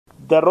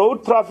The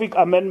Road Traffic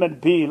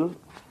Amendment Bill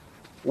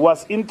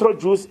was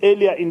introduced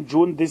earlier in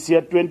June this year,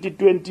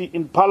 2020,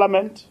 in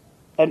Parliament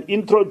and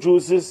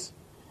introduces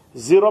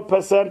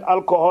 0%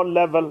 alcohol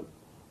level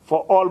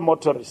for all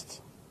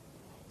motorists.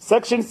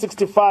 Section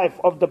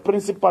 65 of the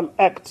Principal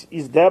Act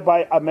is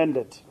thereby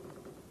amended.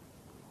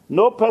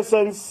 No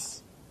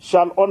persons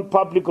shall on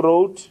public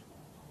road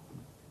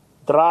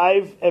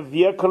drive a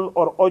vehicle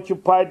or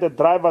occupy the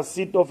driver's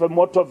seat of a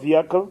motor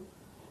vehicle,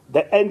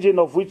 the engine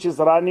of which is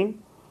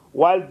running,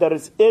 while there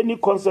is any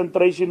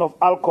concentration of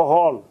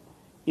alcohol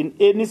in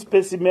any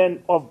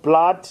specimen of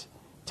blood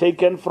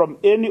taken from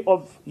any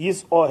of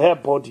his or her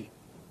body.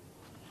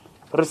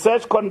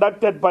 Research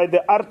conducted by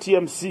the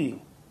RTMC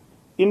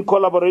in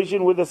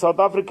collaboration with the South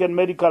African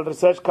Medical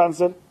Research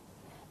Council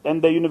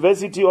and the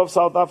University of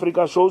South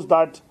Africa shows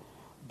that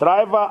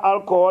driver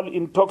alcohol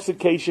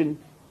intoxication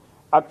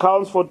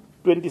accounts for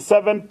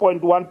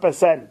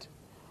 27.1%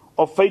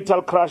 of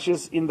fatal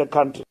crashes in the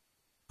country.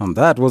 And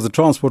that was the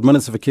Transport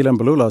Minister Fikile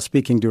Mbalula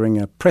speaking during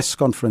a press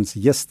conference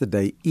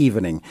yesterday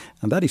evening.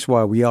 And that is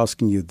why we're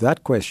asking you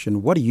that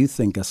question. What do you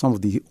think are some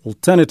of the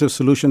alternative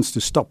solutions to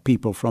stop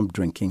people from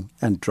drinking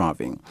and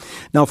driving?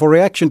 Now, for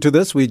reaction to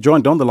this, we're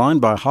joined on the line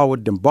by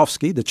Howard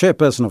Dembowski, the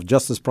chairperson of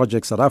Justice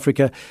Project South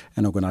Africa,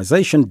 an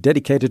organization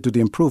dedicated to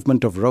the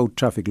improvement of road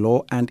traffic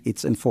law and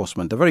its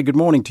enforcement. A very good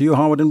morning to you,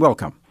 Howard, and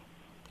welcome.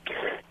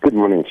 Good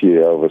morning to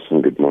you, Elvis,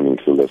 and good morning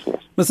to the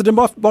listeners. Mr.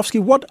 Dembowski,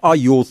 what are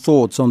your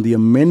thoughts on the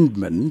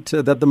amendment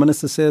that the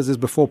Minister says is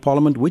before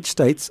Parliament, which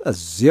states a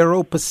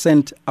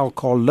 0%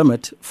 alcohol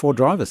limit for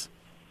drivers?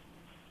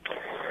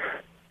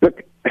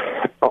 Look,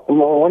 on the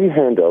one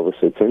hand,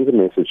 Elvis, it sends a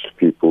message to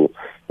people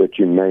that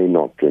you may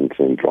not drink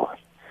and drive.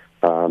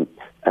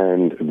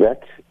 And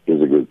that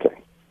is a good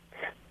thing.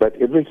 But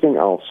everything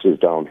else is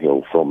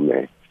downhill from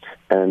there.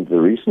 And the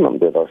reason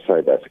that I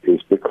say that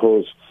is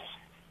because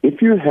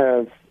if you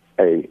have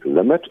a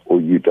limit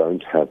or you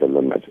don't have a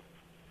limit,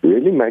 it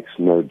really makes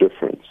no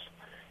difference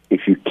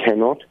if you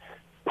cannot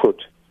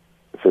put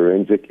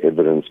forensic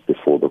evidence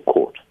before the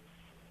court.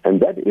 And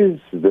that is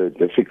the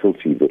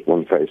difficulty that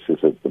one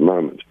faces at the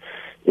moment,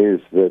 is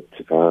that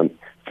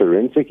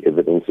forensic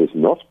evidence is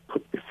not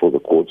put before the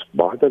courts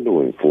by the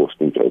law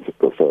enforcement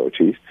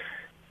authorities,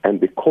 and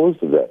because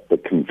of that, the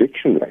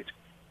conviction rate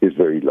is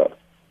very low.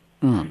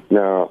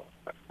 Now,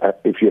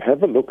 if you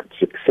have a look at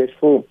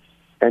successful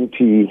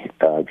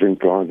anti-drink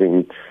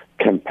driving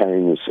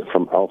campaigns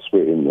from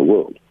elsewhere in the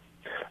world,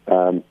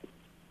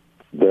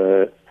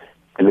 the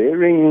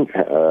glaring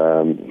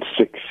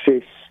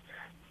success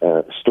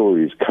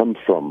stories come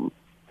from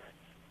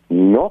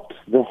not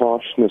the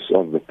harshness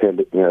of the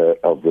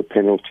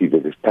penalty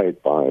that is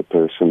paid by a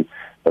person,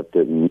 but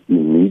the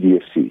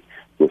immediacy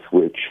with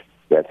which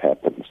that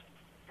happens.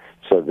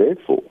 So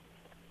therefore,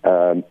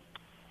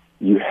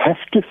 you have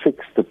to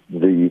fix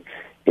the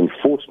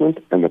enforcement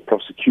and the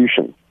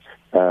prosecution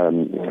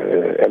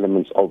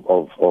elements of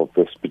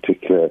this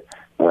particular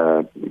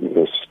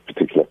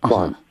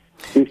crime,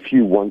 if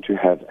you want to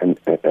have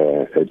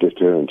a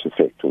deterrent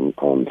effect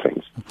on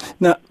things.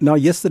 Now,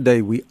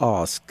 yesterday we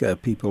asked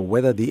people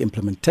whether the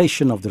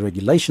implementation of the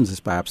regulations is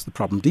perhaps the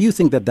problem. Do you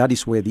think that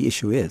is where the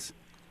issue is?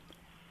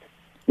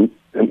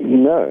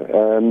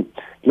 No.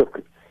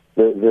 Look,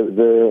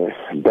 the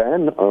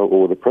ban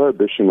or the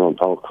prohibition on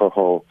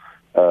alcohol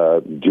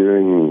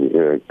during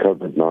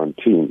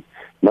COVID-19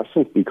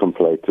 mustn't be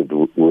conflated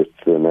with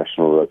the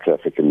National Road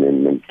Traffic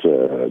Amendment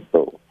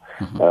Bill.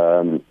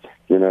 And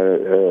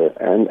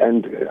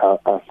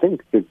I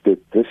think that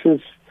this is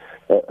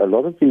a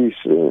lot of these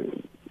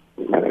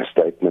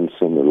statements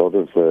and a lot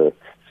of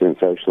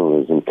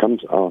sensationalism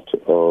comes out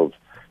of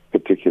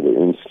particular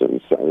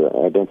instance.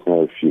 I don't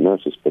know if you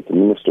noticed, but the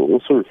Minister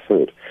also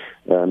referred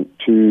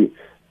to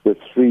the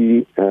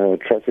 3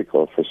 traffic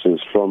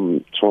officers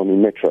from Tshwane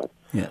Metro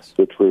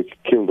that were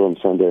killed on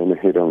Sunday in a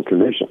head-on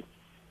collision.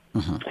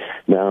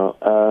 Now,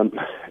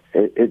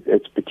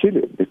 it's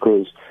peculiar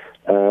because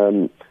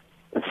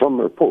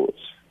from reports,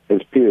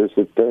 it appears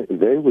that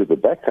they were the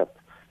backup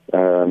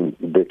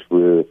that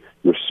were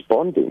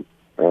responding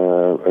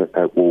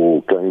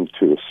or going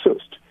to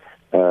assist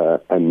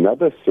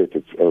another set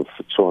of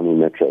Tshwane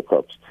Metro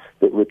cops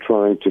that were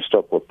trying to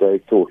stop what they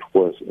thought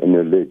was an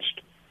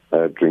alleged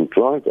drink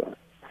driver.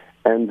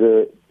 And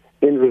the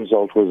end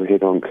result was a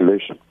head-on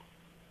collision.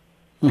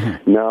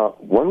 Now,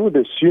 one would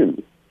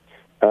assume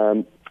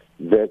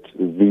that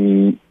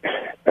the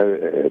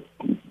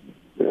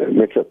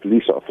Metro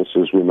police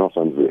officers were not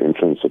under the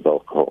influence of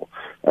alcohol.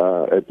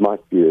 It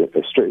might be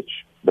a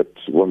stretch, but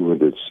one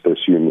would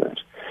assume that.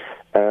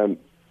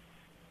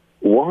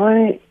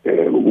 Why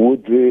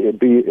would there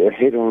be a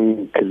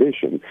head-on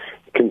collision,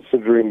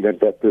 considering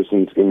that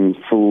person's in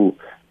full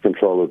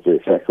control of their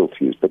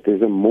faculties? But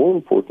there's a more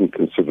important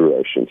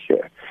consideration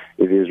here.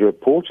 It is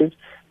reported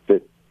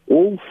that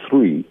all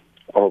 3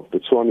 of the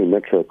Tshwane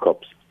Metro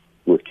cops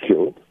were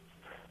killed,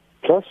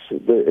 plus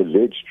the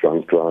alleged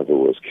drunk driver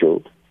was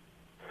killed,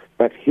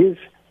 but his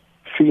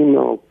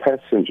female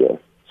passenger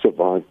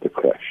survived the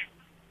crash.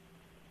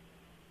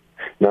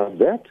 Now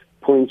that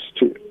points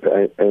to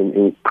an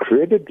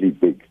incredibly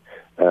big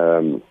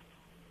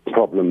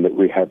problem that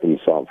we have in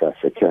South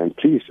Africa. And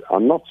please,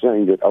 I'm not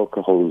saying that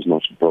alcohol is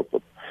not a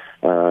problem.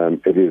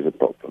 It is a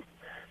problem.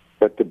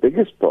 But the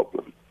biggest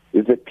problem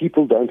is that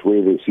people don't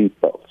wear their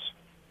seatbelts.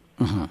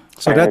 Mm-hmm.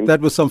 So that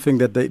was something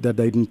that they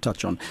didn't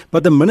touch on.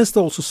 But the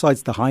minister also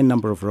cites the high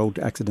number of road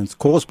accidents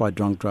caused by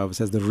drunk drivers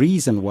as the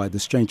reason why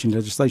this change in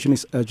legislation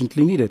is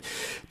urgently needed.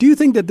 Do you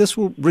think that this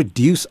will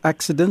reduce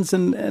accidents?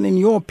 And in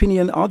your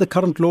opinion, are the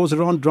current laws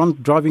around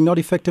drunk driving not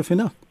effective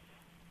enough?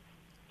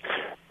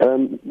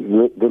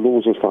 The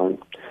laws are fine.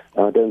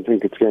 I don't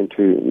think it's going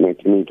to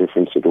make any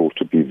difference at all,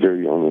 to be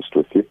very honest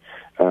with you.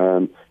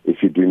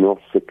 If you do not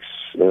fix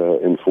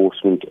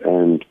enforcement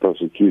and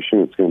prosecution,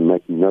 it's going to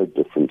make no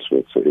difference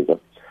whatsoever.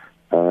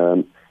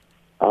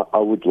 I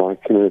would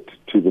liken it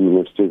to the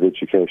Minister of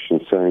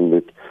Education saying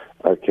that,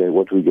 okay,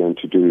 what we're going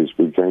to do is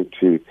we're going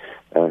to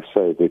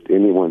say that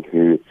anyone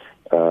who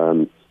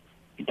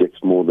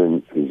gets more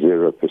than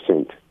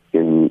 0%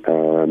 in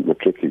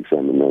matric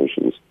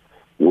examinations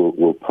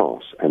will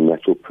pass, and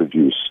that will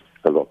produce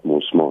a lot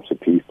more smarter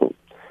people.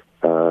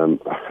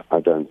 I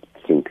don't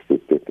think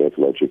that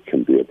logic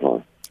can be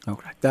applied.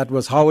 Okay. That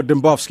was Howard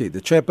Dembowski, the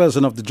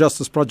chairperson of the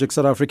Justice Project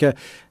South Africa,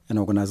 an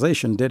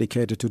organization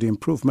dedicated to the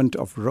improvement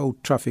of road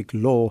traffic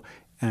law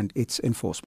and its enforcement.